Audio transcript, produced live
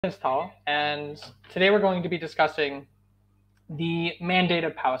Is Tal, and today we're going to be discussing the Mandate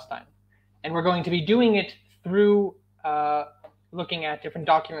of Palestine. And we're going to be doing it through looking at different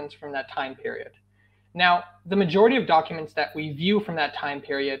documents from that time period. Now, the majority of documents that we view from that time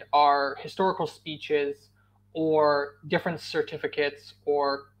period are historical speeches or different certificates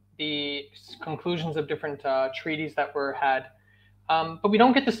or the conclusions of different treaties that were had. But we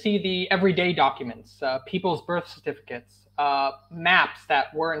don't get to see the everyday documents, people's birth certificates, maps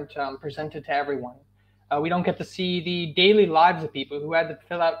that weren't presented to everyone. We don't get to see the daily lives of people who had to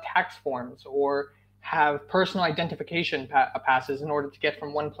fill out tax forms or have personal identification passes in order to get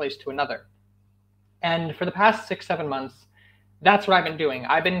from one place to another. And for the past 6-7 months, that's what I've been doing.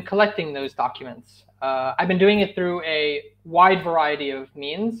 I've been collecting those documents. I've been doing it through a wide variety of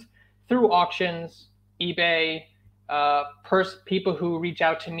means, through auctions, eBay, people who reach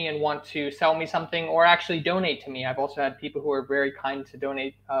out to me and want to sell me something or actually donate to me. I've also had people who are very kind to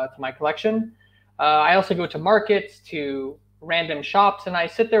donate to my collection. I also go to markets, to random shops, and I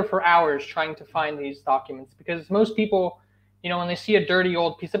sit there for hours trying to find these documents because most people, when they see a dirty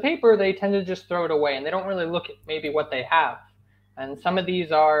old piece of paper, they tend to just throw it away and they don't really look at maybe what they have. And some of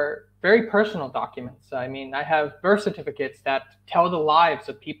these are very personal documents. I mean, I have birth certificates that tell the lives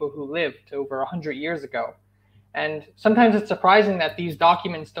of people who lived over 100 years ago. And sometimes it's surprising that these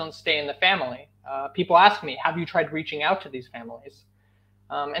documents don't stay in the family. People ask me, have you tried reaching out to these families?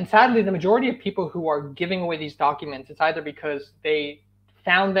 And sadly, the majority of people who are giving away these documents, it's either because they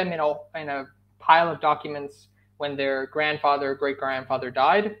found them in a pile of documents when their grandfather or great-grandfather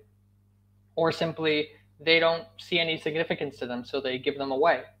died, or simply they don't see any significance to them, so they give them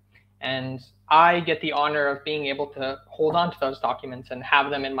away. And I get the honor of being able to hold on to those documents and have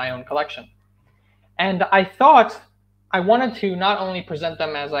them in my own collection. And I thought I wanted to not only present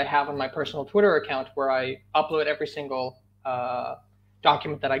them as I have on my personal Twitter account where I upload every single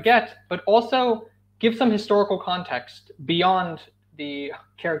document that I get, but also give some historical context beyond the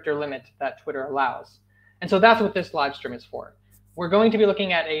character limit that Twitter allows. And so that's what this live stream is for. We're going to be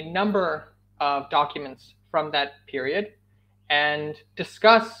looking at a number of documents from that period and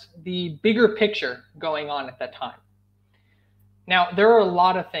discuss the bigger picture going on at that time. Now, there are a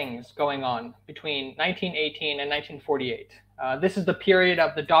lot of things going on between 1918 and 1948. This is the period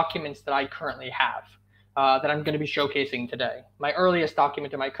of the documents that I currently have that I'm going to be showcasing today. My earliest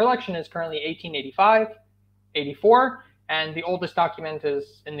document in my collection is currently 1885, 84, and the oldest document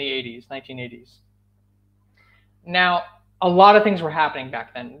is in the 80s, 1980s. Now, a lot of things were happening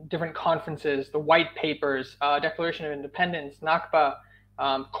back then. Different conferences, the white papers, Declaration of Independence, Nakba,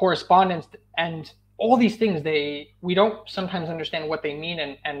 correspondence, and all these things, we don't sometimes understand what they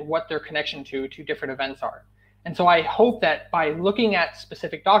mean and what their connection to different events are. And so I hope that by looking at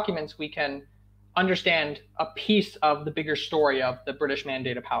specific documents, we can understand a piece of the bigger story of the British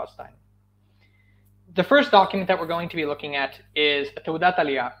Mandate of Palestine. The first document that we're going to be looking at is Tawdat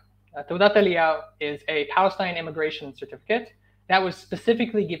Aliyah. Tawdat Aliyah is a Palestine immigration certificate that was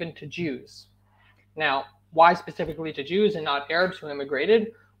specifically given to Jews. Now, why specifically to Jews and not Arabs who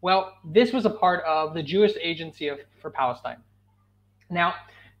immigrated? Well, this was a part of the Jewish Agency for Palestine. Now,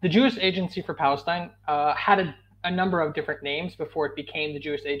 the Jewish Agency for Palestine had a number of different names before it became the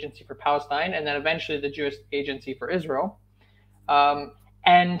Jewish Agency for Palestine, and then eventually the Jewish Agency for Israel.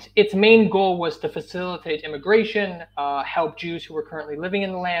 And its main goal was to facilitate immigration, help Jews who were currently living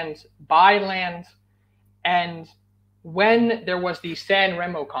in the land, buy land. And when there was the San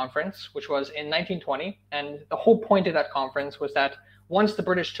Remo conference, which was in 1920, and the whole point of that conference was that once the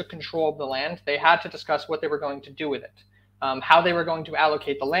British took control of the land, they had to discuss what they were going to do with it, how they were going to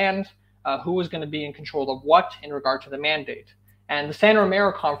allocate the land, who was going to be in control of what in regard to the mandate. And the San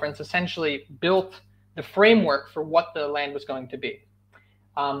Romero Conference essentially built the framework for what the land was going to be.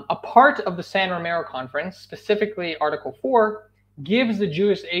 A part of the San Romero Conference, specifically Article 4, gives the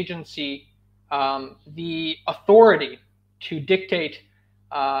Jewish Agency the authority to dictate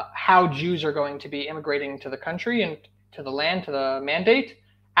how Jews are going to be immigrating to the country and to the land, to the mandate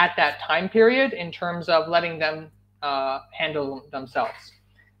at that time period in terms of letting them handle themselves.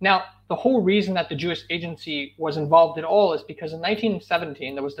 Now, the whole reason that the Jewish Agency was involved at all is because in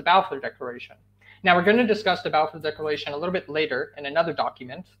 1917, there was the Balfour Declaration. Now, we're going to discuss the Balfour Declaration a little bit later in another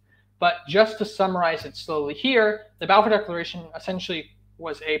document, but just to summarize it slowly here, the Balfour Declaration essentially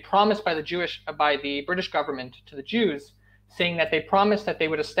was a promise by the British government to the Jews, saying that they promised that they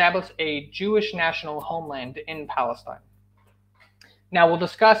would establish a Jewish national homeland in Palestine. Now, we'll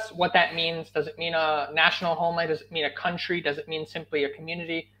discuss what that means. Does it mean a national homeland? Does it mean a country? Does it mean simply a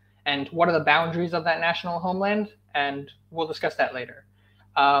community? And what are the boundaries of that national homeland? And we'll discuss that later.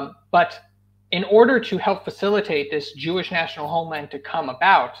 But in order to help facilitate this Jewish national homeland to come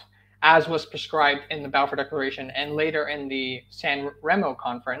about, as was prescribed in the Balfour Declaration and later in the San Remo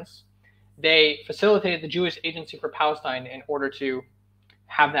Conference, they facilitated the Jewish Agency for Palestine in order to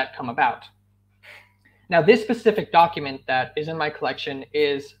have that come about. Now, this specific document that is in my collection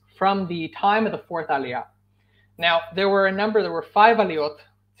is from the time of the fourth Aliyah. Now, there were 5 Aliyot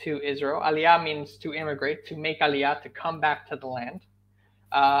to Israel. Aliyah means to immigrate, to make Aliyah, to come back to the land.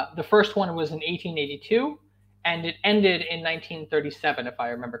 The first one was in 1882, and it ended in 1937, if I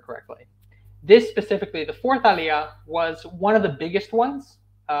remember correctly. This specifically, the fourth Aliyah, was one of the biggest ones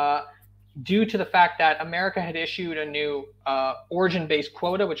due to the fact that America had issued a new origin-based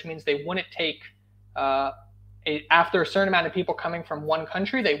quota, which means they wouldn't take, after a certain amount of people coming from one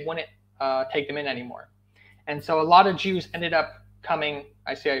country, they wouldn't take them in anymore. And so a lot of Jews ended up coming.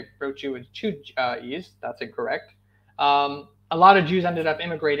 I see I wrote Jew with 2 E's. That's incorrect. A lot of Jews ended up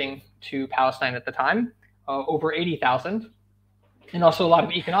immigrating to Palestine at the time, over 80,000, and also a lot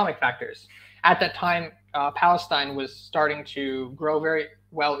of economic factors. At that time, Palestine was starting to grow very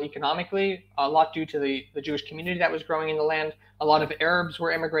well economically, a lot due to the Jewish community that was growing in the land. A lot of Arabs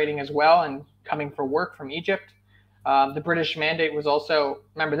were immigrating as well and coming for work from Egypt. The British mandate was also,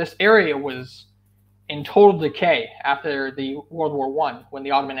 remember, this area was in total decay after the World War I, when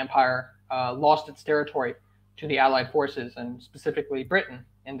the Ottoman Empire lost its territory to the Allied forces, and specifically Britain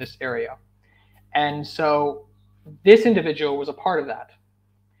in this area. And so this individual was a part of that.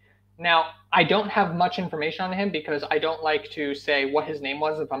 Now, I don't have much information on him because I don't like to say what his name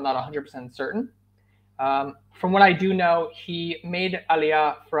was if I'm not 100% certain. From what I do know, he made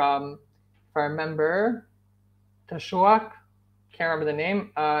Aliyah from, if I remember, Tashuak, can't remember the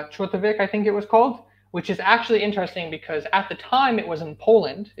name, Chotovic, I think it was called, which is actually interesting because at the time it was in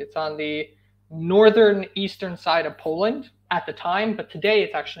Poland. It's on the northern eastern side of Poland at the time, but today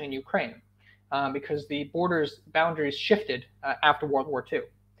it's actually in Ukraine because the boundaries shifted after World War II.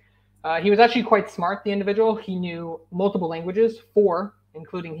 He was actually quite smart, the individual. He knew multiple languages, 4,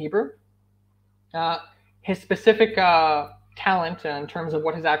 including Hebrew. His specific talent in terms of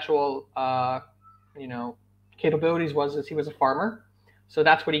what his actual capabilities was is he was a farmer. So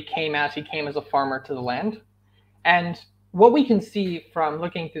that's what he came as. He came as a farmer to the land. And what we can see from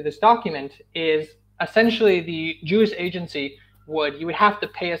looking through this document is essentially the Jewish agency you would have to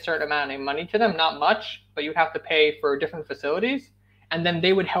pay a certain amount of money to them, not much, but you have to pay for different facilities, and then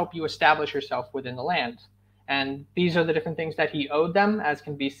they would help you establish yourself within the land. And these are the different things that he owed them, as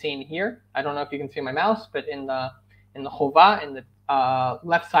can be seen here. I don't know if you can see my mouse, but in the Chova, in the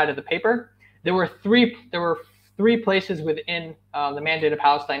left side of the paper, there were three places within the Mandate of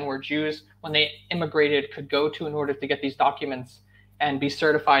Palestine where Jews, when they immigrated, could go to in order to get these documents and be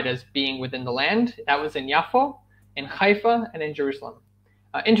certified as being within the land. That was in Yaffo, in Haifa, and in Jerusalem.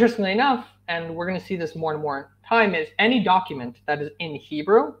 Interestingly enough, and we're going to see this more and more time, is any document that is in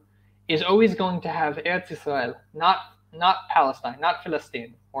Hebrew is always going to have Eretz Israel, not Palestine, not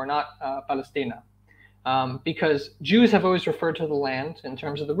Philistine, or not Palestina, because Jews have always referred to the land in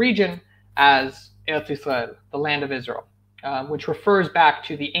terms of the region as Eretz Israel, the land of Israel, which refers back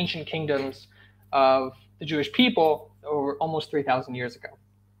to the ancient kingdoms of the Jewish people over almost 3,000 years ago.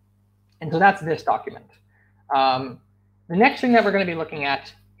 And so that's this document. The next thing that we're going to be looking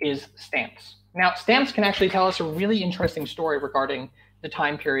at is stamps. Now, stamps can actually tell us a really interesting story regarding the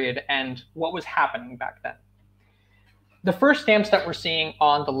time period and what was happening back then. The first stamps that we're seeing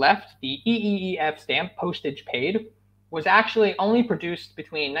on the left, the EEEF stamp, postage paid, was actually only produced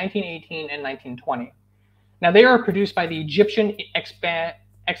between 1918 and 1920. Now, they are produced by the Egyptian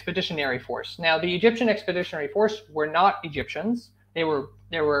Expeditionary Force. Now, the Egyptian Expeditionary Force were not Egyptians. They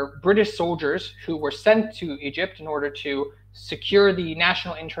were British soldiers who were sent to Egypt in order to secure the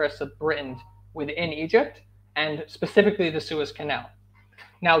national interests of Britain within Egypt, and specifically the Suez Canal.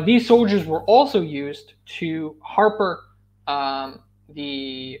 Now, these soldiers were also used to harper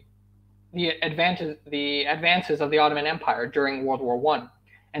the advances of the Ottoman Empire during World War I.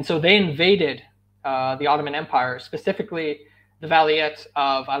 And so they invaded the Ottoman Empire, specifically the valiates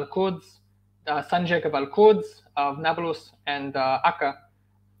of Al-Quds, Sanjak of Al-Quds, of Nablus, and Akka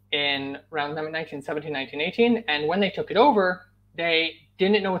in around 1917, 1918. And when they took it over, they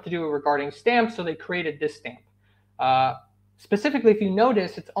didn't know what to do regarding stamps, so they created this stamp. Specifically, if you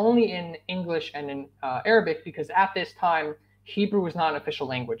notice, it's only in English and in Arabic because at this time, Hebrew was not an official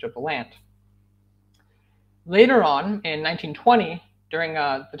language of the land. Later on, in 1920, during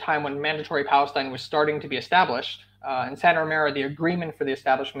the time when Mandatory Palestine was starting to be established, in Santa Romero, the agreement for the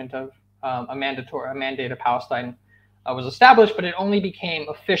establishment of a Mandate of Palestine was established, but it only became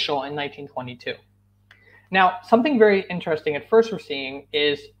official in 1922. Now, something very interesting at first we're seeing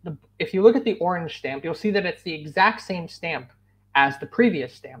is if you look at the orange stamp, you'll see that it's the exact same stamp as the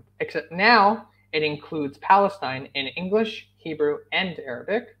previous stamp, except now it includes Palestine in English, Hebrew, and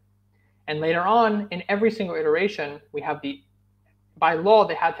Arabic. And later on, in every single iteration, we have by law,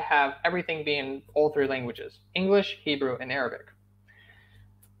 they had to have everything be in all three languages, English, Hebrew, and Arabic.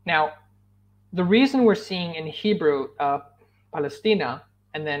 Now, the reason we're seeing in Hebrew, Palestina,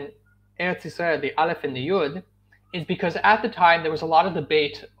 and then Eretz Yisrael, the Aleph and the Yud, is because at the time there was a lot of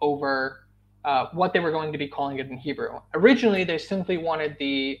debate over what they were going to be calling it in Hebrew. Originally, they simply wanted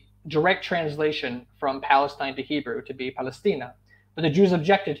the direct translation from Palestine to Hebrew to be Palestina. But the Jews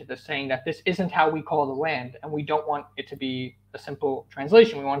objected to this, saying that this isn't how we call the land, and we don't want it to be a simple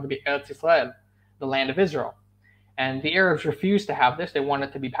translation. We want it to be Eretz Yisrael, the land of Israel. And the Arabs refused to have this. They wanted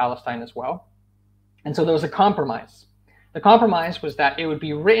it to be Palestine as well. And so there was a compromise. The compromise was that it would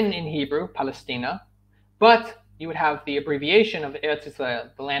be written in Hebrew, Palestina, but you would have the abbreviation of Eretz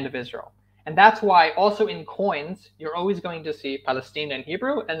Yisrael, the land of Israel. And that's why also in coins, you're always going to see Palestina in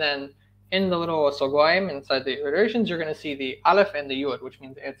Hebrew, and then in the little sogoim inside the iterations, you're going to see the Aleph and the Yud, which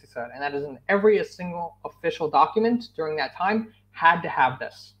means Eretz Yisrael. And that is in every single official document during that time had to have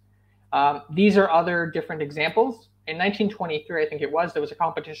this. These are other different examples. In 1923, I think it was, there was a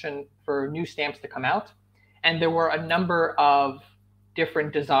competition for new stamps to come out. And there were a number of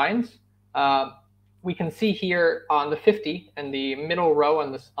different designs. We can see here on the 50 and the middle row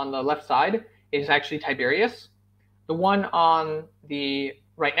on the left side is actually Tiberius. The one on the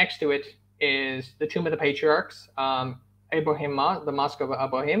right next to it is the Tomb of the Patriarchs, Abraham, the Mosque of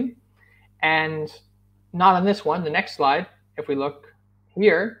Abraham. And not on this one, the next slide, if we look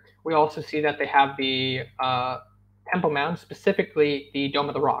here, we also see that they have the Temple Mount, specifically the Dome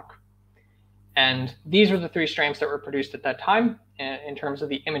of the Rock. And these were the three stamps that were produced at that time in terms of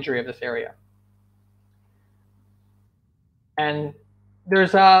the imagery of this area. And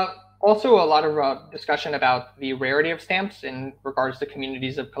there's also a lot of discussion about the rarity of stamps in regards to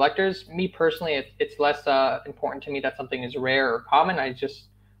communities of collectors. Me personally, it's less important to me that something is rare or common. I just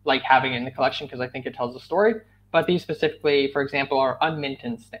like having it in the collection because I think it tells a story. But these specifically, for example, are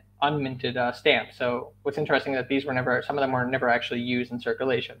unminted stamps. So what's interesting is that these were never, some of them were never actually used in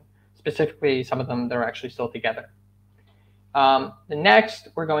circulation. Specifically, some of them that are actually still together. The next,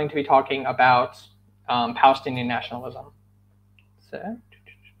 we're going to be talking about Palestinian nationalism.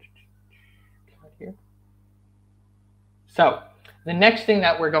 So the next thing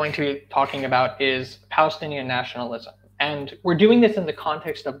that we're going to be talking about is Palestinian nationalism. And we're doing this in the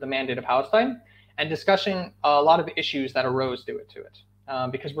context of the Mandate of Palestine and discussing a lot of issues that arose due to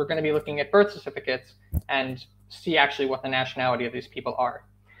it. Because we're going to be looking at birth certificates and see actually what the nationality of these people are.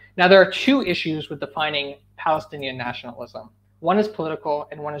 Now, there are two issues with defining Palestinian nationalism. One is political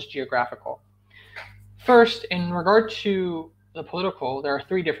and one is geographical. First, in regard to the political, there are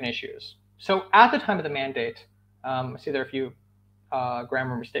three different issues. So at the time of the mandate, I see there are a few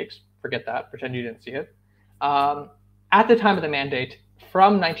grammar mistakes. Forget that. Pretend you didn't see it. At the time of the mandate,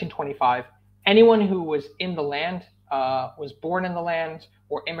 from 1925, anyone who was in the land, was born in the land,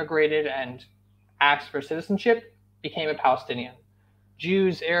 or immigrated and asked for citizenship, became a Palestinian.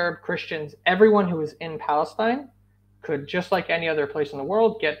 Jews, Arab, Christians, everyone who was in Palestine could, just like any other place in the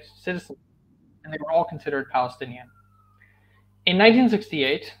world, get citizenship, and they were all considered Palestinian. In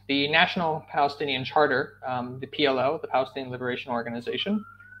 1968, the National Palestinian Charter, the PLO, the Palestinian Liberation Organization,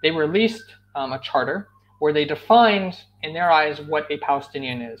 they released a charter where they defined, in their eyes, what a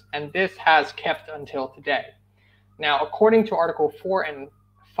Palestinian is. And this has kept until today. Now, according to Article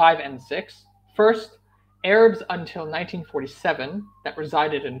 5 and 6, first, Arabs until 1947 that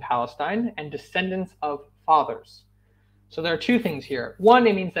resided in Palestine and descendants of fathers. So there are two things here. One,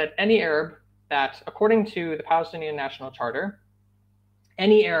 it means that any Arab that, according to the Palestinian National Charter,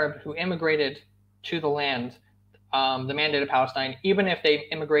 any Arab who immigrated to the land, the Mandate of Palestine, even if they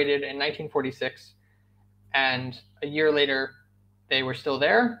immigrated in 1946 and a year later they were still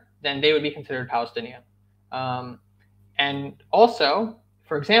there, then they would be considered Palestinian. And also,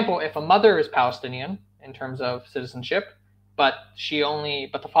 for example, if a mother is Palestinian in terms of citizenship, but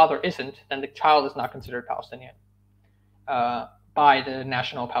the father isn't, then the child is not considered Palestinian by the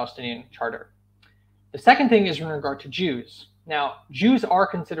National Palestinian Charter. The second thing is in regard to Jews. Now, Jews are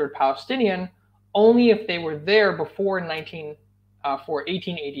considered Palestinian only if they were there before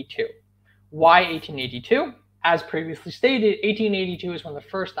 1882. Why 1882? As previously stated, 1882 is when the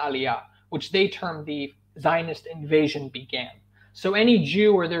first Aliyah, which they termed the Zionist invasion, began. So any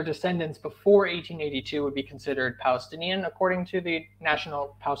Jew or their descendants before 1882 would be considered Palestinian according to the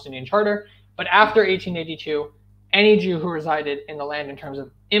National Palestinian Charter. But after 1882, any Jew who resided in the land in terms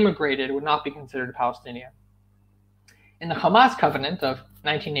of immigrated would not be considered Palestinian. In the Hamas Covenant of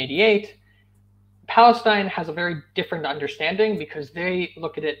 1988, Palestine has a very different understanding because they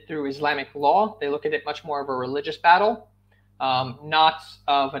look at it through Islamic law. They look at it much more of a religious battle, not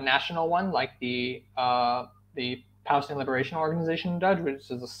of a national one like the Palestinian Liberation Organization does, which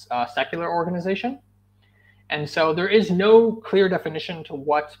is a secular organization. And so there is no clear definition to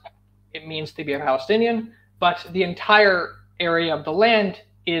what it means to be a Palestinian, but the entire area of the land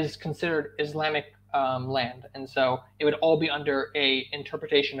is considered Islamic land. And so it would all be under a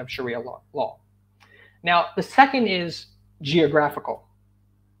interpretation of Sharia law. Now, the second is geographical.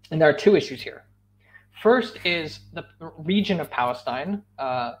 And there are two issues here. First is the region of Palestine,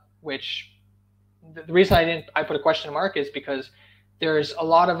 which the reason I put a question mark is because there's a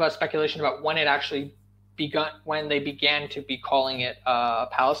lot of speculation about when it actually when they began to be calling it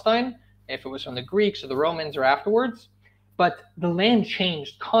Palestine, if it was from the Greeks or the Romans or afterwards. But the land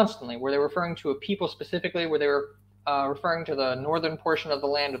changed constantly. Were they referring to a people specifically? Were they referring to the northern portion of the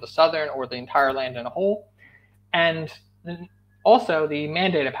land or the southern or the entire land in a whole? And also the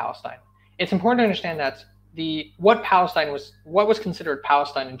Mandate of Palestine. It's important to understand that what was considered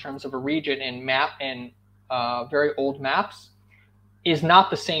Palestine in terms of a region in very old maps is not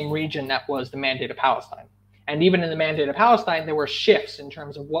the same region that was the Mandate of Palestine. And even in the Mandate of Palestine, there were shifts in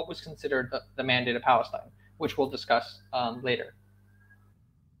terms of what was considered the Mandate of Palestine, which we'll discuss later.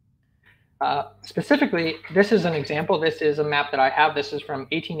 Specifically, this is an example. This is a map that I have. This is from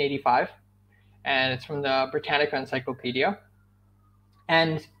 1885, and it's from the Britannica Encyclopedia.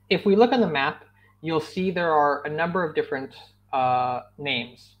 And if we look on the map, you'll see there are a number of different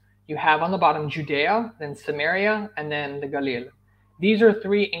names. You have on the bottom Judea, then Samaria, and then the Galil. These are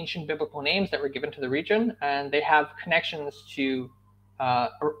three ancient biblical names that were given to the region, and they have connections to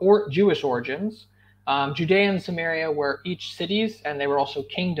Jewish origins. Judea and Samaria were each cities, and they were also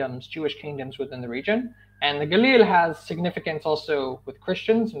kingdoms, Jewish kingdoms within the region. And the Galil has significance also with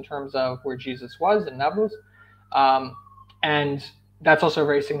Christians in terms of where Jesus was in Nablus. And that's also a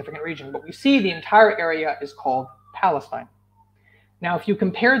very significant region. But we see the entire area is called Palestine. Now, if you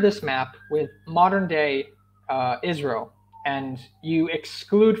compare this map with modern day Israel, and you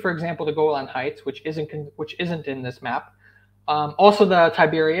exclude, for example, the Golan Heights, which isn't in this map, also the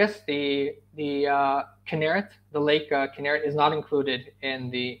Tiberias, the Kinneret, the Lake Kinneret is not included in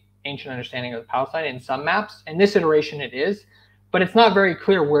the ancient understanding of Palestine in some maps. In this iteration it is, but it's not very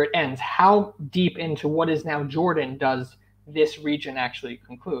clear where it ends. How deep into what is now Jordan does this region actually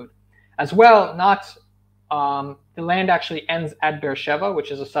conclude? As well, the land actually ends at Beersheba,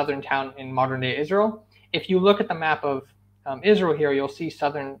 which is a southern town in modern day Israel. If you look at the map of Israel here, you'll see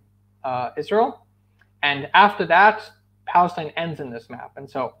southern Israel. And after that, Palestine ends in this map. And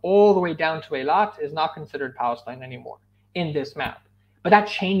so all the way down to Eilat is not considered Palestine anymore in this map. But that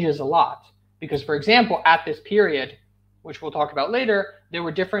changes a lot because, for example, at this period, which we'll talk about later, there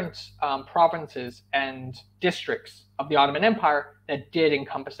were different provinces and districts of the Ottoman Empire that did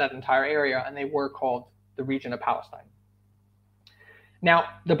encompass that entire area, and they were called the region of Palestine. Now,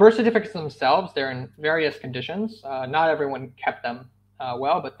 the birth certificates themselves, they're in various conditions. Not everyone kept them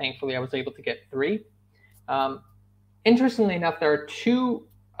well, but thankfully I was able to get 3. Interestingly enough, there are 2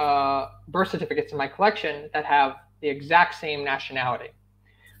 birth certificates in my collection that have the exact same nationality.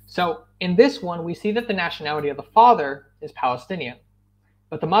 So in this one, we see that the nationality of the father is Palestinian,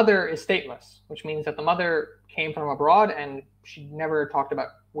 but the mother is stateless, which means that the mother came from abroad and she never talked about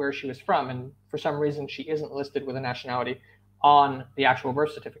where she was from. And for some reason, she isn't listed with a nationality on the actual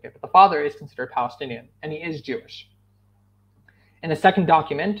birth certificate, but the father is considered Palestinian and he is Jewish. In the second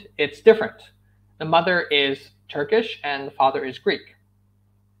document, it's different. The mother is Turkish and the father is Greek.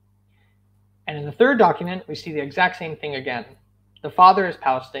 And in the third document, we see the exact same thing again. The father is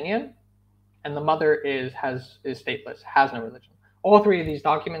Palestinian and the mother is stateless, has no religion. All 3 of these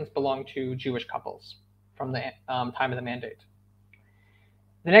documents belong to Jewish couples from the time of the Mandate.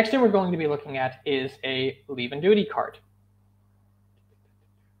 The next thing we're going to be looking at is a leave and duty card.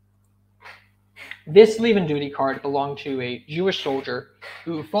 This leave and duty card belonged to a Jewish soldier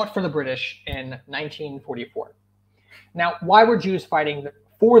who fought for the British in 1944. Now, why were Jews fighting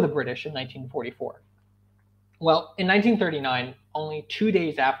for the British in 1944? Well, in 1939, only 2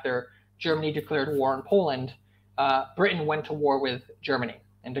 days after Germany declared war on Poland, Britain went to war with Germany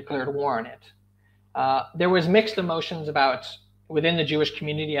and declared war on it. There was mixed emotions within the Jewish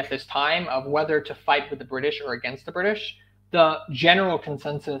community at this time of whether to fight with the British or against the British. The general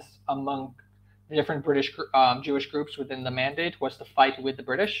consensus among the different Jewish groups within the Mandate was to fight with the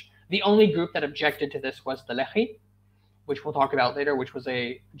British. The only group that objected to this was the Lehi, which we'll talk about later, which was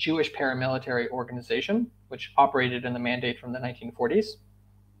a Jewish paramilitary organization, which operated in the Mandate from the 1940s.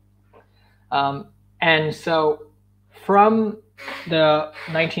 And so From the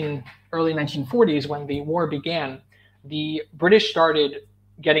early 1940s, when the war began, the British started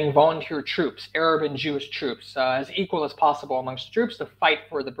getting volunteer troops, Arab and Jewish troops, as equal as possible amongst troops to fight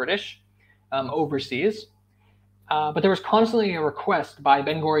for the British overseas. But there was constantly a request by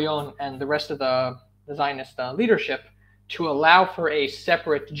Ben Gurion and the rest of the Zionist leadership to allow for a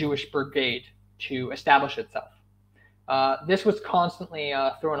separate Jewish brigade to establish itself. This was constantly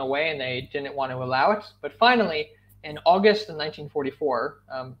thrown away, and they didn't want to allow it. But finally, in August of 1944,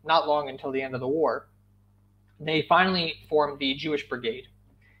 not long until the end of the war, they finally formed the Jewish Brigade.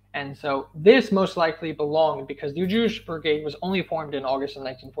 And so this most likely belonged, because the Jewish Brigade was only formed in August of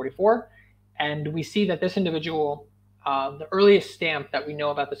 1944, and we see that this individual, the earliest stamp that we know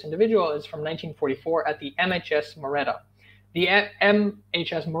about this individual is from 1944 at the MHS Moretta. The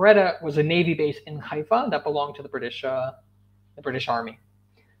MHS Moretta was a Navy base in Haifa that belonged to the British Army.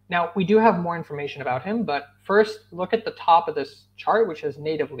 Now, we do have more information about him, but first look at the top of this chart, which says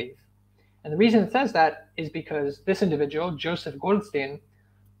native leave. And the reason it says that is because this individual, Joseph Goldstein,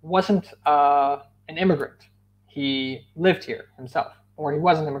 wasn't an immigrant. He lived here himself, or he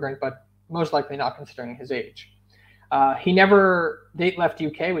was an immigrant, but most likely not considering his age. He never date left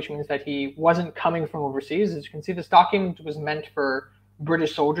UK, which means that he wasn't coming from overseas. As you can see, this document was meant for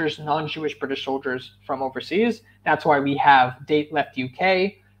British soldiers, non-Jewish British soldiers from overseas. That's why we have date left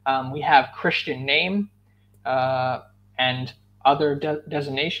UK. We have Christian name and other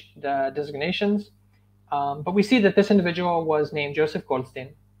designations. But we see that this individual was named Joseph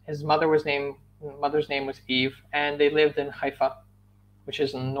Goldstein. His mother's name was Eve, and they lived in Haifa, which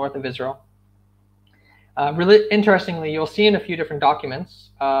is in the north of Israel. Really interestingly, you'll see in a few different documents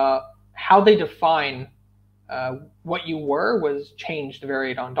how they define what you were was changed,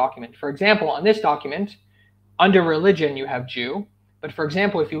 varied on document. For example, on this document, under religion, you have Jew. But for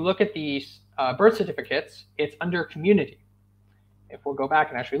example, if you look at these birth certificates, it's under community. If we'll go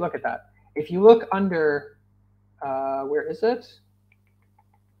back and actually look at that. If you look under, where is it?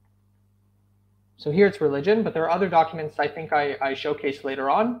 So here it's religion, but there are other documents I think I showcase later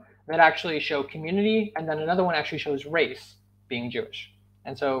on that actually show community, and then another one actually shows race, being Jewish.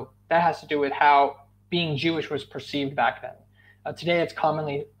 And so that has to do with how being Jewish was perceived back then. Today it's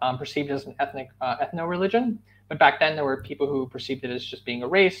commonly perceived as an ethno-religion, but back then there were people who perceived it as just being a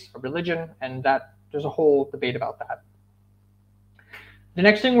race, a religion, and that there's a whole debate about that. The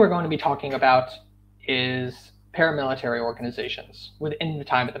next thing we're going to be talking about is paramilitary organizations within the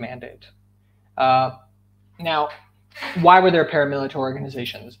time of the mandate. Now, why were there paramilitary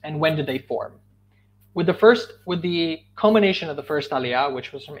organizations, and when did they form? With the culmination of the first Aliyah,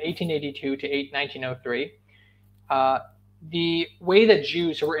 which was from 1882 to 1903, the way that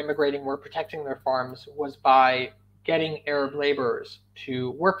Jews who were immigrating were protecting their farms was by getting Arab laborers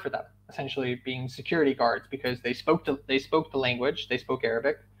to work for them, essentially being security guards, because they spoke the language, they spoke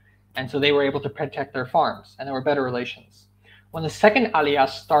Arabic, and so they were able to protect their farms, and there were better relations. When the second Aliyah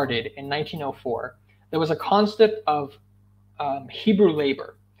started in 1904, there was a concept of Hebrew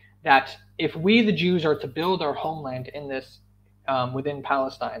labor, that if we, the Jews, are to build our homeland in this within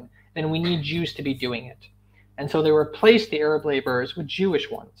Palestine, then we need Jews to be doing it. And so they replaced the Arab laborers with Jewish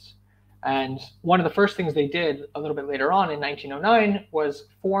ones. And one of the first things they did a little bit later on in 1909 was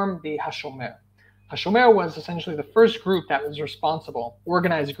form the Hashomer. Hashomer was essentially the first group that was responsible,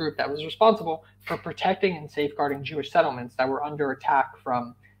 organized group that was responsible for protecting and safeguarding Jewish settlements that were under attack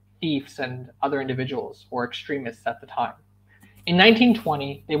from thieves and other individuals or extremists at the time. In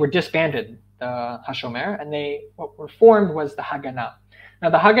 1920, they were disbanded, the Hashomer, and what were formed was the Haganah. Now,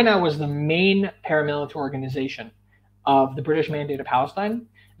 the Haganah was the main paramilitary organization of the British Mandate of Palestine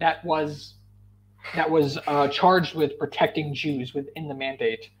that was charged with protecting Jews within the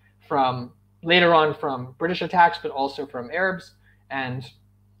mandate from later on from British attacks, but also from Arabs and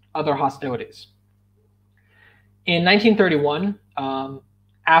other hostilities. In 1931,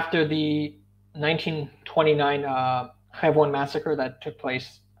 after the 1929 Hebron massacre that took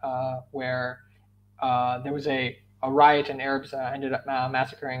place, where there was a riot and Arabs ended up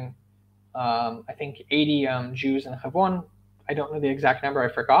massacring, I think, 80 Jews in Hebron. I don't know the exact number,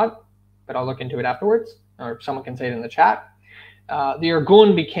 I forgot, but I'll look into it afterwards, or someone can say it in the chat. The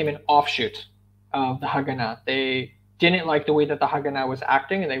Irgun became an offshoot of the Haganah. They didn't like the way that the Haganah was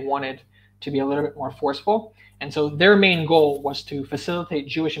acting, and they wanted to be a little bit more forceful. And so their main goal was to facilitate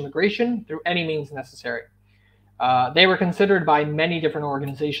Jewish immigration through any means necessary. They were considered by many different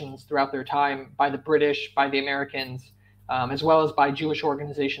organizations throughout their time, by the British, by the Americans, as well as by Jewish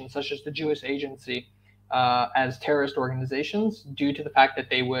organizations such as the Jewish Agency, as terrorist organizations, due to the fact that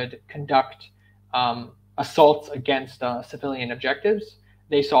they would conduct assaults against civilian objectives.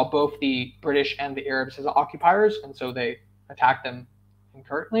 they saw both the British and the Arabs as occupiers, and so they attacked them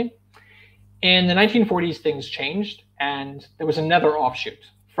concurrently. In the 1940s, things changed, and there was another offshoot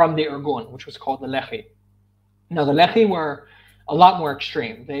from the Irgun, which was called the Lehi. Now, the Lehi were a lot more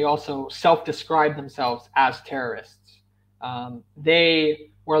extreme. They also self-described themselves as terrorists. They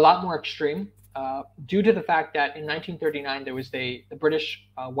were a lot more extreme due to the fact that in 1939, there was the British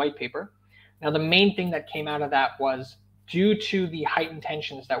white paper. Now, the main thing that came out of that was due to the heightened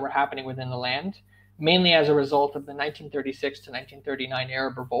tensions that were happening within the land, mainly as a result of the 1936 to 1939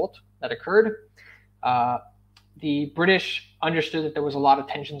 Arab revolt that occurred. The British understood that there was a lot of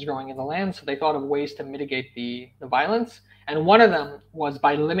tensions growing in the land, so they thought of ways to mitigate the violence. And one of them was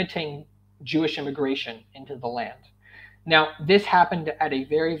by limiting Jewish immigration into the land. Now, this happened at a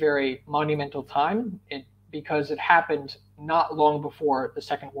very, very monumental time because it happened not long before the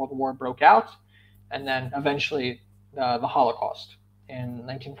Second World War broke out, and then eventually the Holocaust in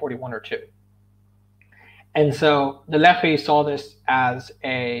 1941 or 2. And so the Lehi saw this as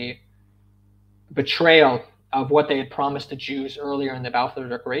a betrayal of what they had promised the Jews earlier in the Balfour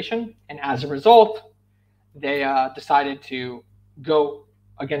Declaration. And as a result, they decided to go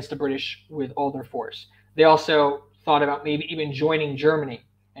against the British with all their force. They also thought about maybe even joining Germany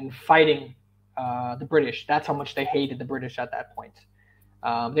and fighting the British. That's how much they hated the British at that point.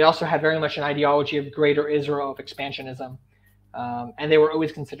 They also had very much an ideology of Greater Israel, of expansionism, and they were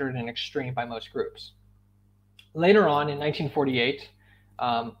always considered an extreme by most groups. Later on in 1948,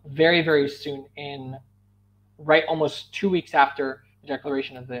 very, very soon, almost 2 weeks after the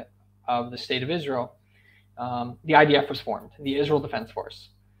declaration of the State of Israel, the IDF was formed, the Israel Defense Force.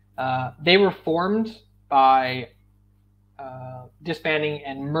 They were formed by disbanding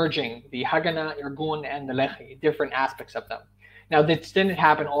and merging the Haganah, Irgun, and the Lehi, different aspects of them. Now, this didn't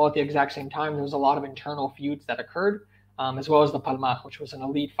happen all at the exact same time. There was a lot of internal feuds that occurred, as well as the Palmach, which was an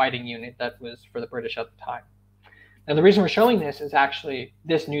elite fighting unit that was for the British at the time. Now, the reason we're showing this is actually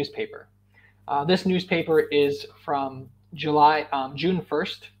this newspaper. This newspaper is from June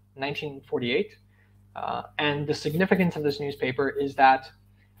 1st, 1948. And the significance of this newspaper is that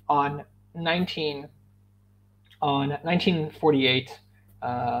on 1948,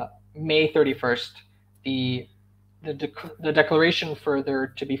 May 31st, the declaration for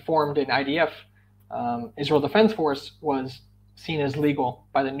there to be formed an IDF, Israel Defense Force, was seen as legal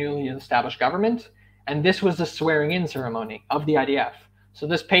by the newly established government. And this was the swearing-in ceremony of the IDF. So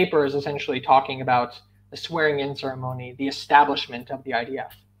this paper is essentially talking about the swearing-in ceremony, the establishment of the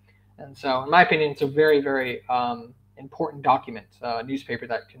IDF. And so, in my opinion, it's a very, very important document, newspaper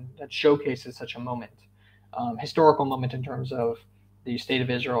that showcases such a moment, historical moment in terms of the State of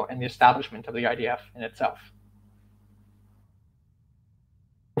Israel and the establishment of the IDF in itself.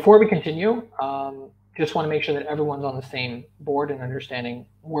 Before we continue, just want to make sure that everyone's on the same board and understanding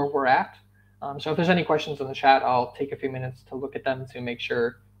where we're at. So if there's any questions in the chat, I'll take a few minutes to look at them to make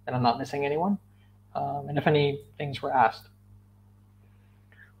sure that I'm not missing anyone. And if any things were asked.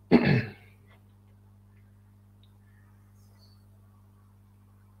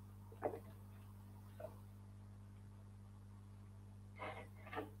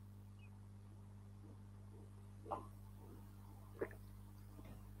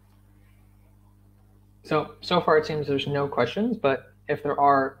 So far it seems there's no questions, but if there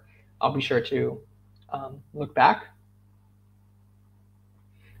are, I'll be sure to look back.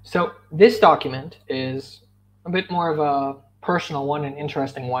 So this document is a bit more of a personal one, an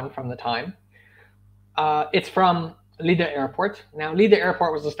interesting one from the time. It's from Lida Airport. Now, Lida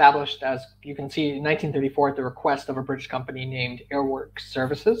Airport was established, as you can see, in 1934 at the request of a British company named Airworks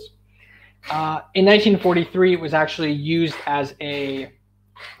Services. In 1943, it was actually used as a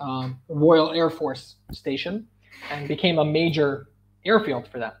Royal Air Force station and became a major airfield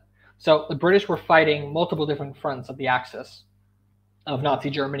for them. So the British were fighting multiple different fronts of the Axis of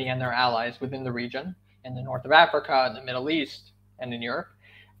Nazi Germany and their allies within the region, in the north of Africa, in the Middle East, and in Europe.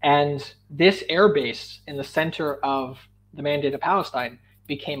 And this air base in the center of the Mandate of Palestine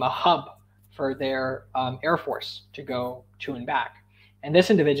became a hub for their air force to go to and back. And this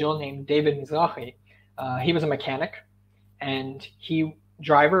individual named David Mizrahi, he was a mechanic, and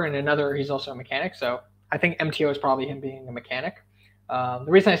driver, and he's also a mechanic. So I think MTO is probably him being a mechanic. The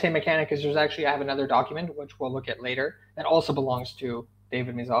reason I say mechanic is I have another document, which we'll look at later, that also belongs to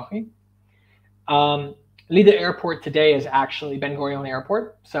David Mizrahi. Lida Airport today is actually Ben Gurion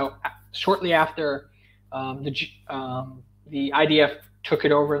Airport. So shortly after the IDF took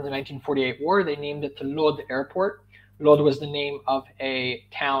it over in the 1948 war, they named it to Lod Airport. Lod was the name of a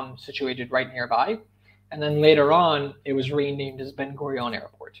town situated right nearby. And then later on, it was renamed as Ben Gurion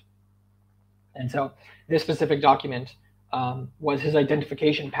Airport. And so this specific document was his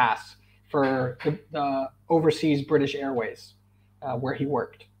identification pass for the overseas British Airways, where he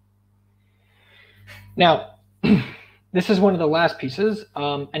worked. Now, this is one of the last pieces,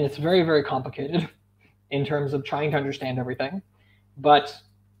 and it's very, very complicated in terms of trying to understand everything. But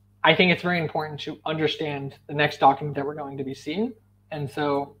I think it's very important to understand the next document that we're going to be seeing. And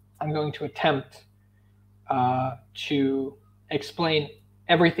so I'm going to attempt to explain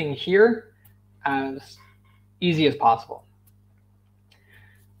everything here as easy as possible.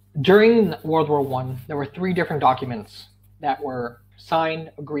 During World War I, there were 3 different documents that were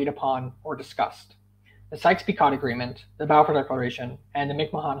signed, agreed upon, or discussed: the Sykes-Picot Agreement, the Balfour Declaration, and the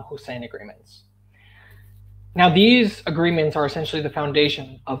McMahon-Hussein Agreements. Now, these agreements are essentially the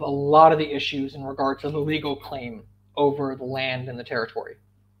foundation of a lot of the issues in regard to the legal claim over the land and the territory.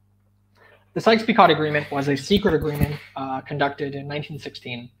 The Sykes-Picot Agreement was a secret agreement conducted in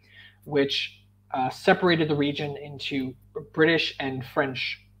 1916, which separated the region into British and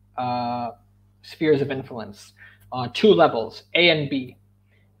French spheres of influence, 2 levels, A and B.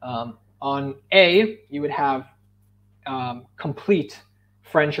 On A, you would have complete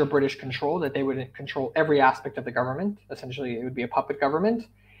French or British control, that they would control every aspect of the government. Essentially, it would be a puppet government.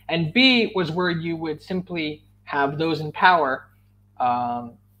 And B was where you would simply have those in power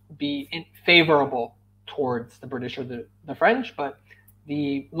be favorable towards the British or the French, but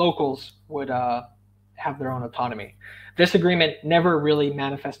the locals would have their own autonomy. This agreement never really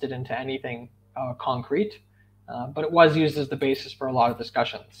manifested into anything concrete, but it was used as the basis for a lot of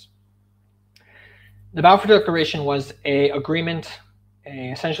discussions. The Balfour Declaration was an agreement,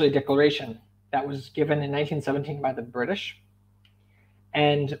 essentially a declaration that was given in 1917 by the British.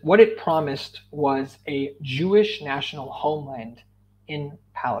 And what it promised was a Jewish national homeland in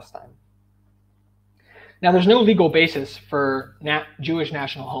Palestine. Now, there's no legal basis for Jewish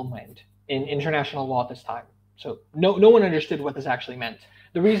national homeland in international law at this time. So no one understood what this actually meant.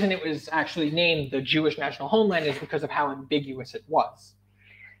 The reason it was actually named the Jewish national homeland is because of how ambiguous it was.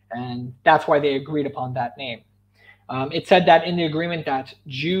 And that's why they agreed upon that name. It said that in the agreement that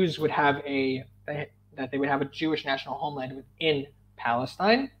Jews would have a Jewish national homeland within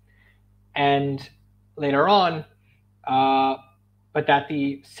Palestine, and later on, but that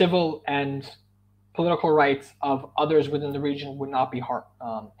the civil and political rights of others within the region would not be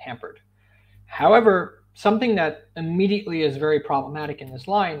hampered. However, something that immediately is very problematic in this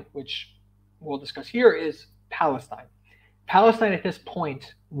line, which we'll discuss here, is Palestine. Palestine at this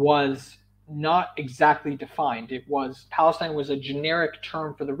point was not exactly defined. Palestine was a generic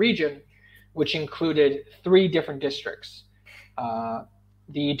term for the region, which included 3 different districts.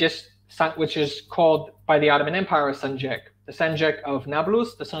 Which is called by the Ottoman Empire a Sanjak. The Sanjak of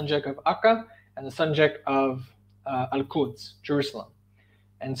Nablus, the Sanjak of Akka, and the Sanjak of Al-Quds, Jerusalem.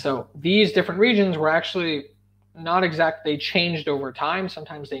 And so these different regions were actually not exact. They changed over time.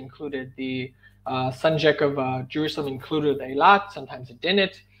 Sometimes they included the Sanjak of Jerusalem included Eilat. Sometimes it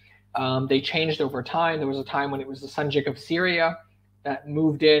didn't. They changed over time. There was a time when it was the Sanjak of Syria that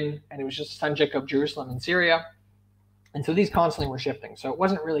moved in, and it was just Sanjak of Jerusalem and Syria. And so these constantly were shifting. So it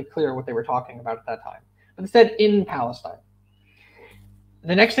wasn't really clear what they were talking about at that time. But instead, in Palestine.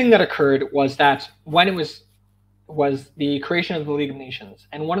 The next thing that occurred was that when it was the creation of the League of Nations.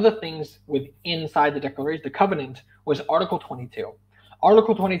 And one of the things inside the declaration, the covenant, was Article 22.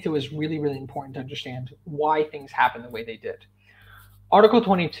 Article 22 is really, really important to understand why things happened the way they did. Article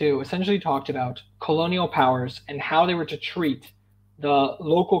 22 essentially talked about colonial powers and how they were to treat the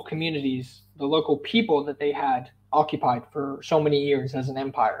local communities, the local people that they had occupied for so many years as an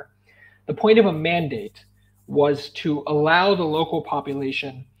empire. The point of a mandate was to allow the local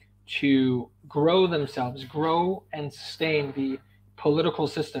population to grow themselves, grow and sustain the political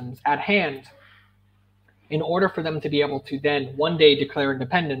systems at hand in order for them to be able to then one day declare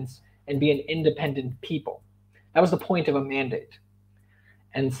independence and be an independent people. That was the point of a mandate.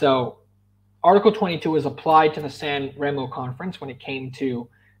 And so Article 22 was applied to the San Remo Conference when it came to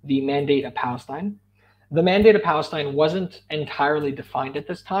the Mandate of Palestine. The Mandate of Palestine wasn't entirely defined at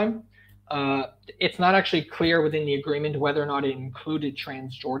this time. It's not actually clear within the agreement whether or not it included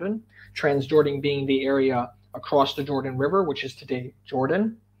Transjordan, Transjordan being the area across the Jordan River, which is today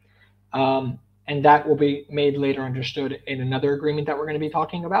Jordan. And that will be made later understood in another agreement that we're going to be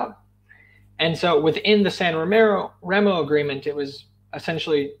talking about. And so within the San Remo agreement, it was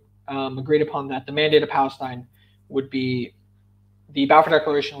essentially agreed upon that the Mandate of Palestine would be, the Balfour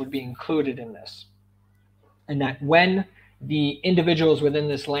Declaration would be included in this. And that when the individuals within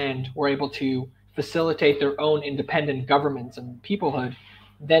this land were able to facilitate their own independent governments and peoplehood,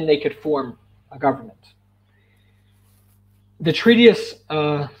 then they could form a government. The Treaty of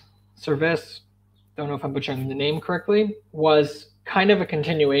Servais, don't know if I'm butchering the name correctly, was kind of a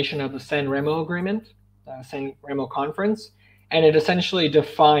continuation of the San Remo Agreement, San Remo Conference, and it essentially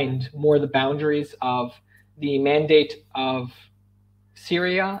defined more the boundaries of the Mandate of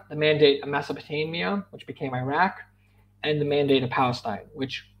Syria, the Mandate of Mesopotamia, which became Iraq, and the Mandate of Palestine,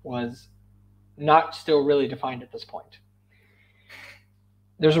 which was not still really defined at this point.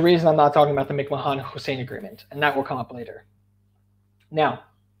 There's a reason I'm not talking about the McMahon-Hussein Agreement, and that will come up later. Now,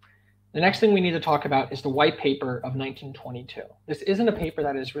 the next thing we need to talk about is the White Paper of 1922. This isn't a paper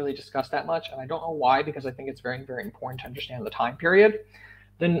that is really discussed that much, and I don't know why, because I think it's very, very important to understand the time period.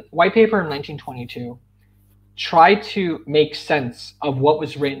 The White Paper of 1922 tried to make sense of what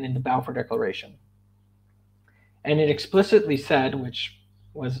was written in the Balfour Declaration. And it explicitly said, which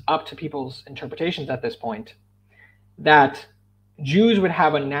was up to people's interpretations at this point, that Jews would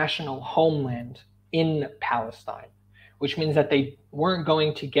have a national homeland in Palestine, which means that they weren't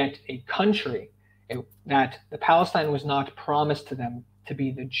going to get a country, that the Palestine was not promised to them to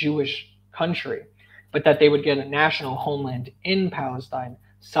be the Jewish country, but that they would get a national homeland in Palestine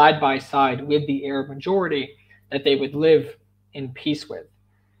side by side with the Arab majority that they would live in peace with.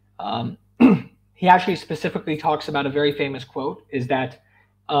 He actually specifically talks about a very famous quote, is that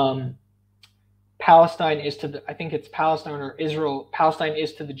Palestine is to the, I think it's Palestine or Israel, Palestine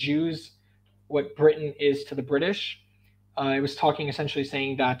is to the Jews what Britain is to the British. It was talking essentially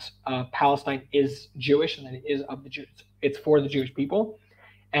saying that Palestine is Jewish and that it is of the Jews. It's for the Jewish people.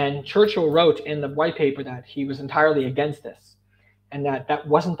 And Churchill wrote in the White Paper that he was entirely against this and that that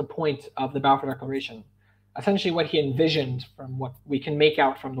wasn't the point of the Balfour Declaration. Essentially what he envisioned, from what we can make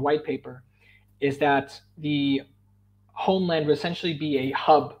out from the White Paper, is that the homeland would essentially be a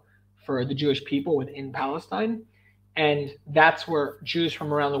hub for the Jewish people within Palestine. And that's where Jews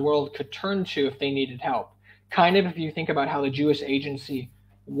from around the world could turn to if they needed help. Kind of if you think about how the Jewish Agency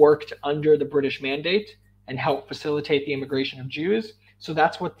worked under the British Mandate and helped facilitate the immigration of Jews. So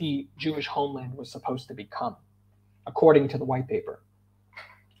that's what the Jewish homeland was supposed to become, according to the White Paper.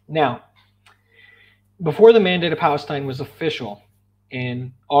 Now, before the Mandate of Palestine was official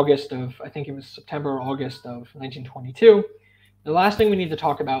in August of, I think it was September or August of 1922, the last thing we need to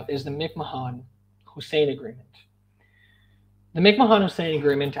talk about is the McMahon-Hussein Agreement. The McMahon-Hussein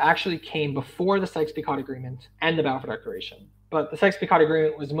Agreement actually came before the Sykes-Picot Agreement and the Balfour Declaration, but the Sykes-Picot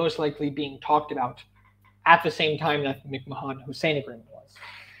Agreement was most likely being talked about at the same time that the McMahon-Hussein Agreement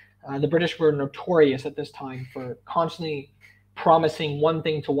was. The British were notorious at this time for constantly promising one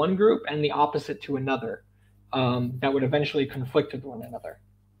thing to one group and the opposite to another, that would eventually conflict with one another.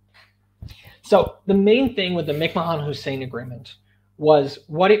 So the main thing with the McMahon-Hussein Agreement was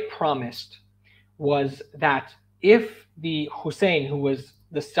what it promised was that if the Hussein, who was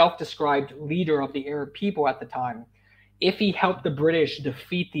the self-described leader of the Arab people at the time, if he helped the British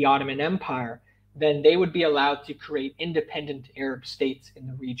defeat the Ottoman Empire, then they would be allowed to create independent Arab states in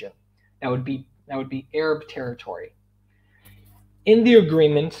the region. That would be Arab territory. In the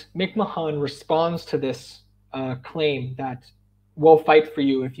agreement, McMahon responds to this claim that we'll fight for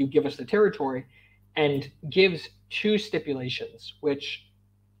you if you give us the territory, and gives two stipulations, which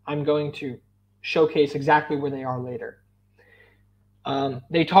I'm going to showcase exactly where they are later.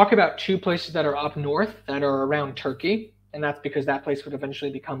 They talk about two places that are up north that are around Turkey, and that's because that place would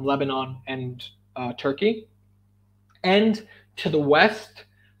eventually become Lebanon and Turkey. And to the west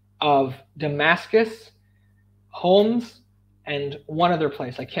of Damascus, Homs, and one other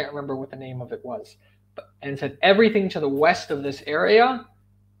place, I can't remember what the name of it was, and said everything to the west of this area,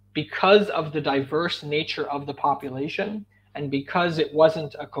 because of the diverse nature of the population and because it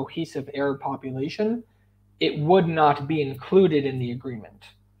wasn't a cohesive Arab population, it would not be included in the agreement.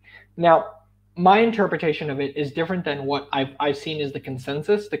 Now, my interpretation of it is different than what I've seen as the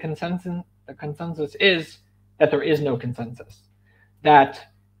consensus. The consensus is that there is no consensus,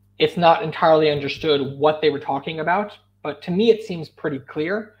 that it's not entirely understood what they were talking about. But to me, it seems pretty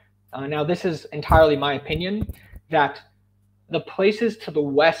clear. Now, this is entirely my opinion, that the places to the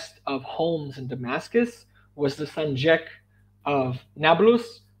west of Homs and Damascus was the Sanjak of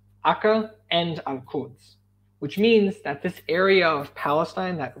Nablus, Akka, and Al-Quds, which means that this area of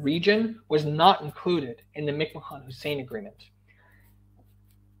Palestine, that region, was not included in the McMahon-Hussein Agreement.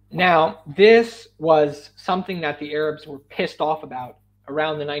 Now, this was something that the Arabs were pissed off about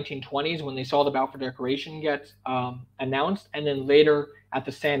around the 1920s when they saw the Balfour Declaration get announced, and then later at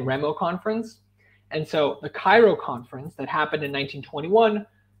the San Remo Conference. And so the Cairo Conference that happened in 1921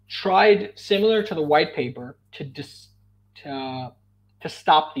 tried, similar to the White Paper, to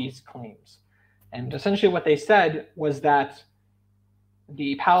stop these claims. And essentially what they said was that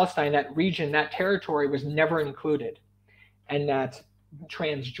the Palestine, that region, that territory was never included, and that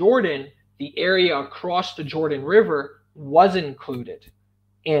Transjordan, the area across the Jordan River was included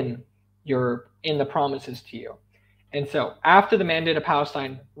in the promises to you. And so after the Mandate of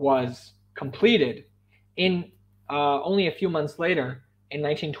Palestine was completed, in only a few months later, in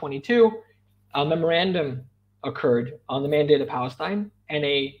 1922, a memorandum occurred on the Mandate of Palestine, and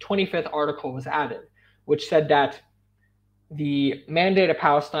a 25th article was added, which said that the Mandate of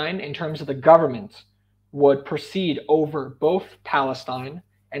Palestine, in terms of the government, would proceed over both Palestine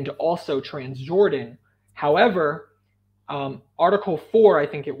and also Transjordan. However, Article 4, I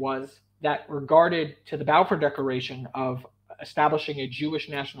think it was, that regarded to the Balfour Declaration of establishing a Jewish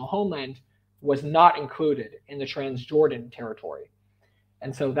national homeland was not included in the Transjordan territory.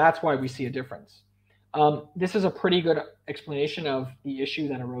 And so that's why we see a difference. This is a pretty good explanation of the issue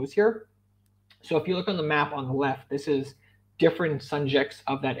that arose here. So if you look on the map on the left, this is different subjects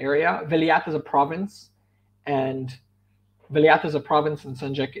of that area. Vilayat is a province, and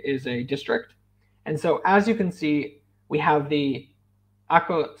Sanjak is a district. And so as you can see, we have the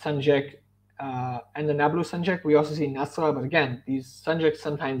Akka Sanjak and the Nablu Sanjak. We also see Nasra, but again, these Sanjaks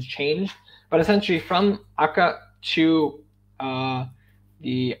sometimes change. But essentially from Akka to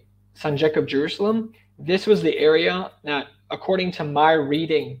the Sanjak of Jerusalem, this was the area that, according to my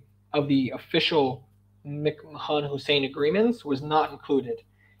reading of the official McMahon-Hussein agreements, was not included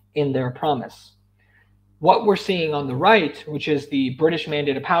in their promise. What we're seeing on the right, which is the British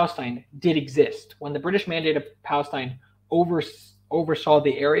Mandate of Palestine, did exist. When the British Mandate of Palestine oversaw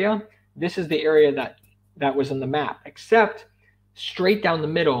the area, this is the area that was in the map, except straight down the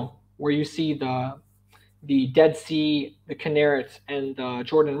middle where you see the Dead Sea, the Kinneret, and the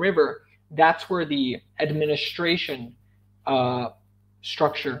Jordan River, that's where the administration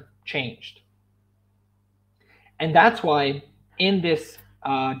structure changed. And that's why in this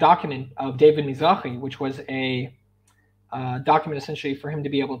document of David Mizrahi, which was a document essentially for him to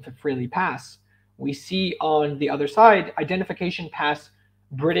be able to freely pass, we see on the other side identification past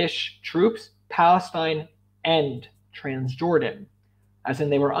British troops, Palestine, and Transjordan, as in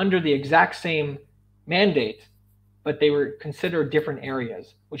they were under the exact same mandate, but they were considered different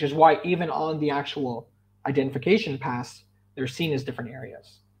areas, which is why even on the actual identification pass, they're seen as different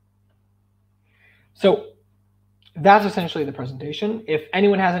areas. So that's essentially the presentation. If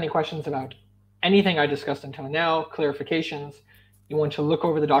anyone has any questions about anything I discussed until now, clarifications, you want to look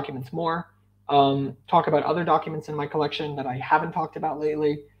over the documents more, talk about other documents in my collection that I haven't talked about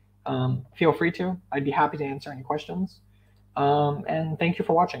lately, feel free to. I'd be happy to answer any questions. And thank you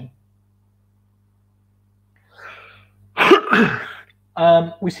for watching.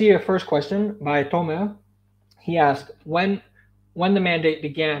 We see a first question by Tomer. He asked, when the mandate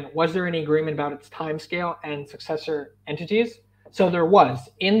began, was there any agreement about its timescale and successor entities? So there was.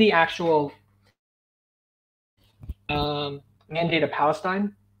 In the actual Mandate of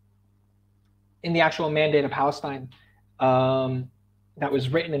Palestine, that was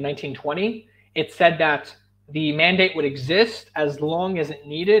written in 1920, it said that the mandate would exist as long as it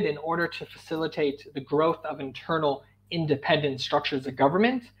needed in order to facilitate the growth of internal independent structures of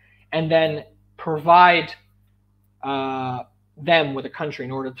government, and then provide them with a country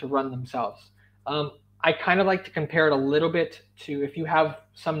in order to run themselves. I kind of like to compare it a little bit to, if you have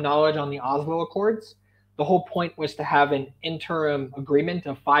some knowledge on the Oslo Accords, the whole point was to have an interim agreement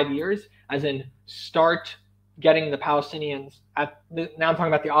of 5 years, as in start getting the Palestinians, now I'm talking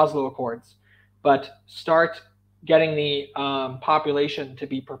about the Oslo Accords, but start getting the population to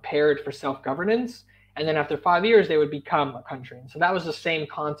be prepared for self-governance, and then after 5 years, they would become a country. And so that was the same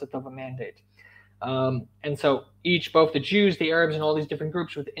concept of a mandate. And so both the Jews, the Arabs, and all these different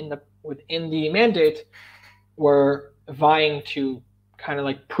groups within the mandate were vying to kind of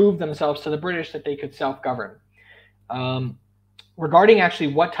like prove themselves to the British that they could self-govern. Regarding actually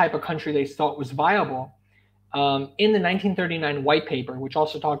what type of country they thought was viable, in the 1939 white paper, which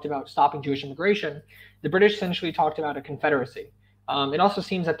also talked about stopping Jewish immigration, the British essentially talked about a confederacy. It also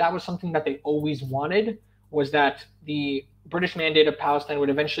seems that that was something that they always wanted, was that the British Mandate of Palestine would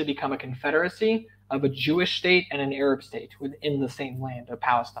eventually become a confederacy of a Jewish state and an Arab state within the same land of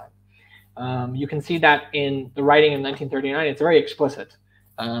Palestine. You can see that in the writing in 1939. It's very explicit.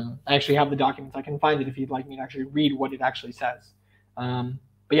 I actually have the documents. I can find it if you'd like me to actually read what it actually says. But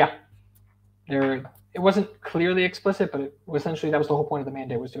yeah, it wasn't clearly explicit, but essentially that was the whole point of the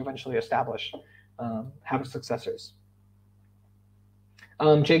mandate, was to eventually establish, have successors.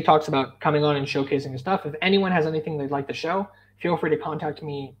 Jake talks about coming on and showcasing his stuff. If anyone has anything they'd like to show, feel free to contact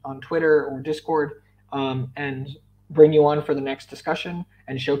me on Twitter or Discord, and bring you on for the next discussion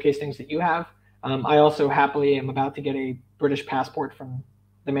and showcase things that you have. I also happily am about to get a British passport from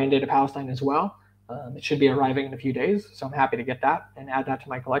the Mandate of Palestine as well. It should be arriving in a few days, so I'm happy to get that and add that to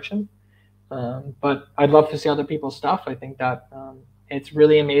my collection. But I'd love to see other people's stuff. I think that it's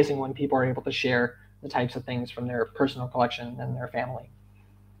really amazing when people are able to share the types of things from their personal collection and their family.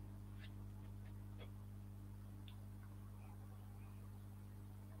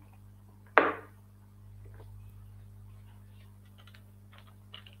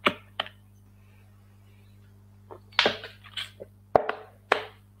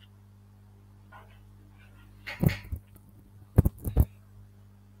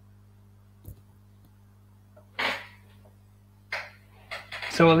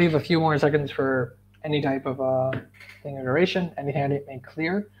 So we'll leave a few more seconds for any type of thing of duration, anything I didn't make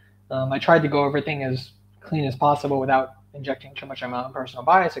clear. I tried to go everything as clean as possible without injecting too much of my own personal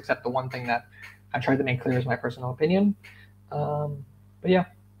bias, except the one thing that I tried to make clear is my personal opinion. But yeah.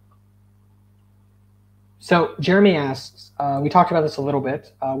 So Jeremy asks, we talked about this a little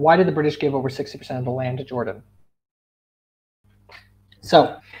bit. Why did the British give over 60% of the land to Jordan?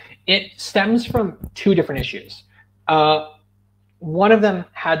 So it stems from two different issues. One of them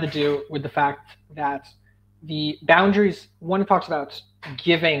had to do with the fact that the boundaries, one talks about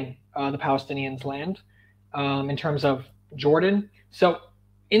giving the Palestinians land in terms of Jordan. So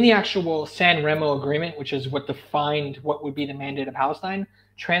in the actual San Remo agreement, which is what defined what would be the Mandate of Palestine,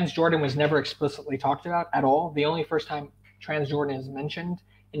 Transjordan was never explicitly talked about at all. The only first time Transjordan is mentioned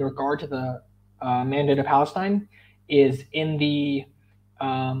in regard to the Mandate of Palestine is in the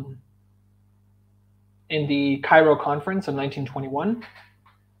Cairo Conference of 1921,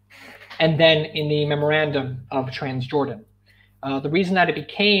 and then in the Memorandum of Transjordan. The reason that it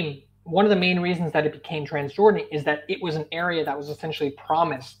became, one of the main reasons that it became Transjordan is that it was an area that was essentially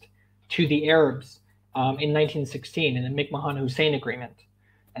promised to the Arabs in 1916 in the McMahon-Hussein Agreement.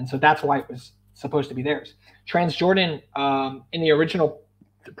 And so that's why it was supposed to be theirs. Transjordan, in the original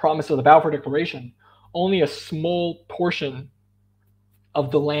promise of the Balfour Declaration, only a small portion of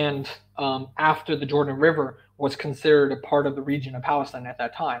the land after the Jordan River was considered a part of the region of Palestine at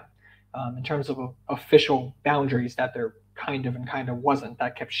that time, in terms of official boundaries that there kind of wasn't,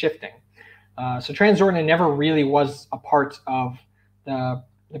 that kept shifting. So Transjordan never really was a part of the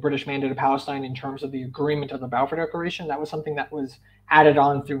British Mandate of Palestine in terms of the agreement of the Balfour Declaration. That was something that was added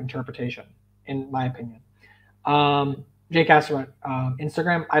on through interpretation, in my opinion. Jake asked about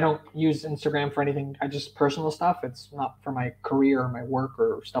Instagram. I don't use Instagram for anything. I just personal stuff. It's not for my career or my work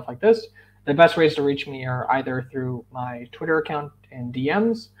or stuff like this. The best ways to reach me are either through my Twitter account and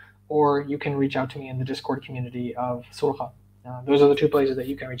DMs, or you can reach out to me in the Discord community of Sulha. Those are the two places that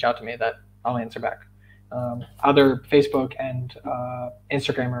you can reach out to me that I'll answer back. Other Facebook and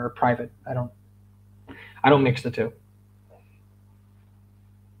Instagram are private. I don't mix the two.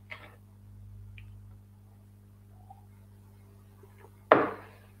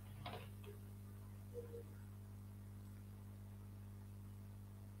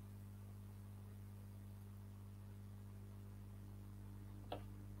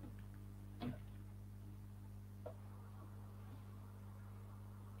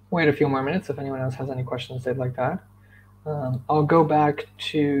 Wait a few more minutes if anyone else has any questions they'd like to add. I'll go back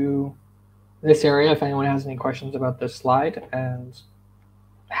to this area if anyone has any questions about this slide and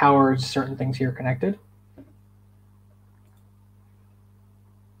how are certain things here connected.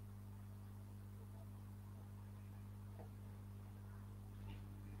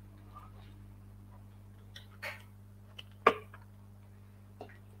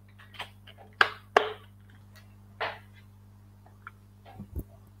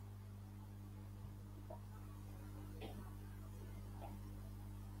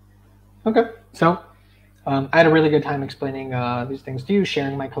 Okay, so I had a really good time explaining these things to you,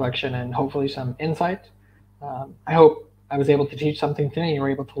 sharing my collection, and hopefully some insight. I hope I was able to teach something today and you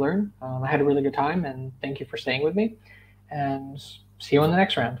were able to learn. I had a really good time, and thank you for staying with me. And see you on the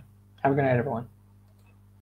next round. Have a good night, everyone.